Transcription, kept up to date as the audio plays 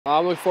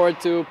I'm looking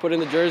forward to putting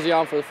the jersey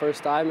on for the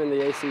first time in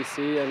the ACC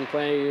and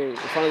playing in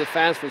front of the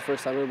fans for the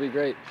first time. It'll be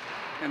great.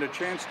 And a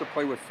chance to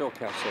play with Phil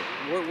Kessel.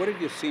 What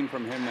have you seen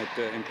from him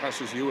that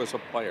impresses you as a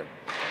player?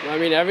 I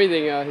mean,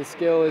 everything. His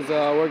skill, his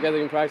work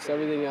ethic in practice,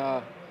 everything.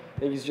 I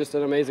think he's just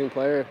an amazing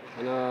player,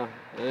 and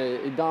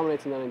he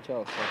dominates in the NHL.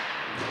 So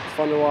it's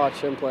fun to watch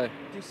him play.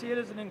 Do you see it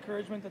as an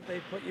encouragement that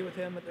they put you with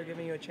him, that they're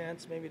giving you a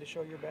chance maybe to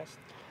show your best?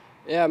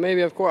 Yeah, maybe,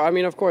 of course. I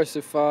mean, of course,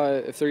 if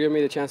they're giving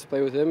me the chance to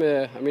play with him,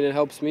 I mean, it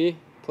helps me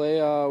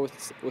play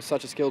with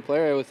such a skilled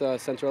player, with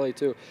Santorelli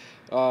too.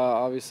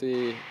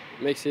 Obviously,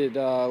 makes it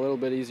a little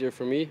bit easier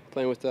for me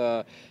playing with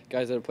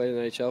guys that have played in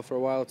the NHL for a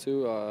while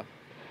too,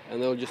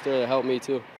 and they'll just help me too.